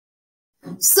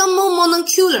Thermal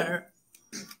monocular.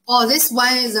 Oh, this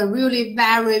one is a really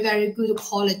very good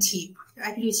quality.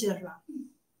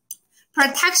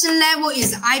 Protection level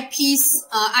is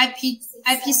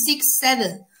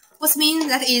IP67. What means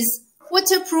that is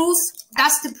waterproof,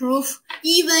 dustproof.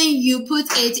 Even you put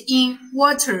it in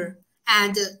water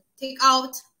and take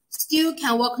out, still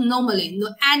can work normally,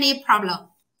 no any problem.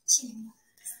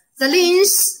 The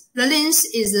length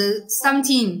is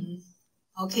 17.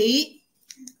 Okay,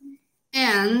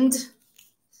 and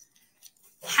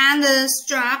hand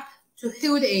strap to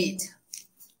hold it.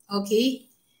 Okay,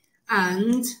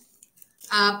 and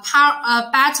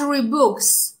battery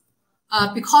box.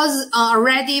 Because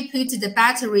already put the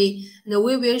battery, and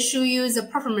we will show you the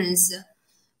performance.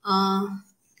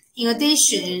 In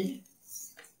addition,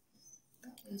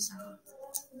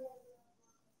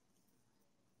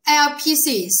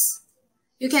 LPCs.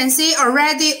 You can see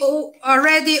already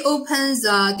open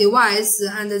the device,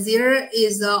 and there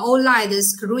is the OLED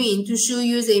screen to show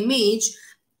you the image.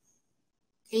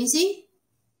 Can you see?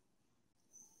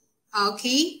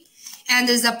 Okay, and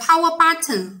the power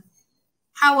button,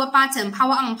 power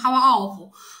on, power off.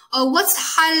 What's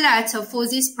highlight for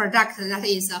this product? That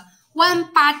is one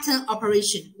button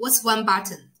operation. What's one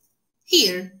button?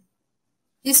 Here,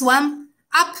 this one,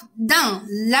 up, down,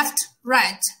 left,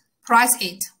 right. Press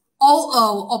it.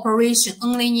 All operation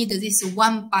only need this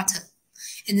one button,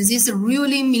 and this is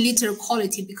really military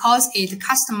quality because it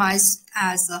customized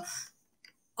as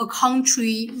a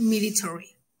country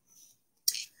military.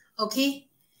 Okay.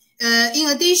 In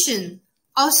addition,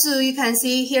 also you can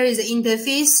see here is the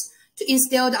interface to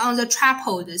install on the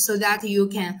tripod so that you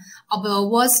can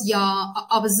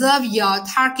observe your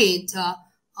target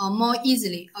more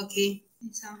easily. Okay.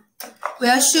 So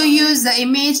we'll show you the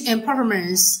image and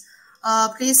performance.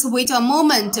 Please wait a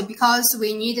moment because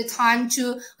we need time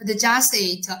to adjust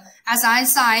it. As I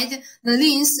said, the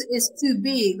lens is too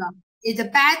big. It's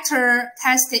better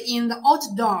tested in the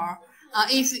outdoor.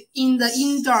 If in the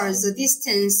indoors, the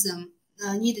distance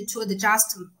need to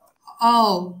adjust.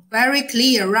 Oh, very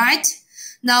clear, right?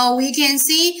 Now we can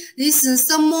see this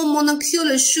thermal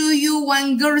monocular show you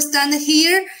one girl stand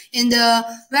here and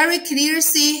very clear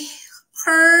see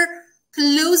her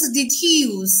close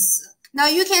details. Now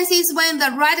you can see it's one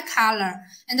the red color,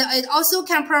 and it also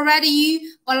can provide you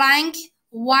blank,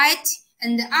 white,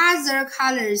 and other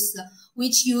colors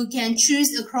which you can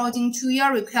choose according to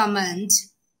your requirement.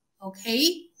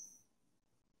 Okay.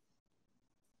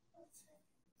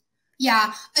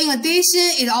 Yeah. In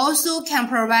addition, it also can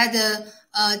provide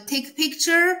take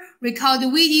picture, record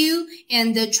video,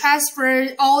 and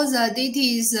transfer all the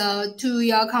data to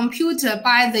your computer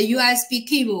by the USB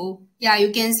cable. Yeah,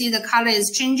 you can see the color is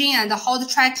changing and the hot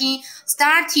tracking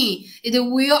starting. It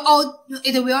will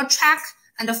track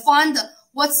and find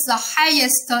what's the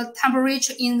highest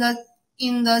temperature in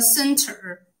the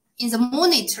center, in the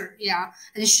monitor. Yeah,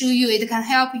 and show you it can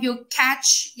help you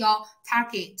catch your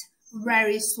target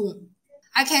very soon.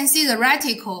 I can see the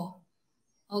reticle.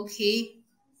 Okay.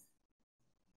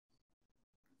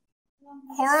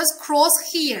 Cross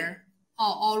here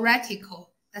or reticle.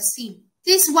 Let's see.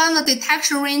 This one, the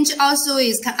detection range also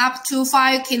is up to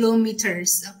 5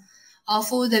 kilometers.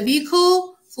 For the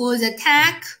vehicle, for the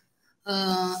tag,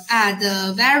 and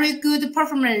very good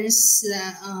performance.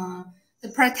 The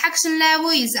protection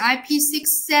level is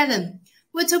IP67.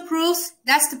 Waterproof,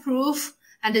 dustproof,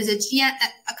 and the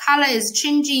color is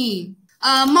changing.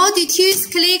 More details,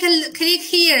 click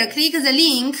here, click the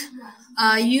link.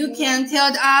 You can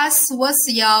tell us what's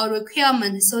your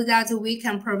requirement so that we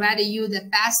can provide you the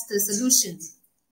best solution.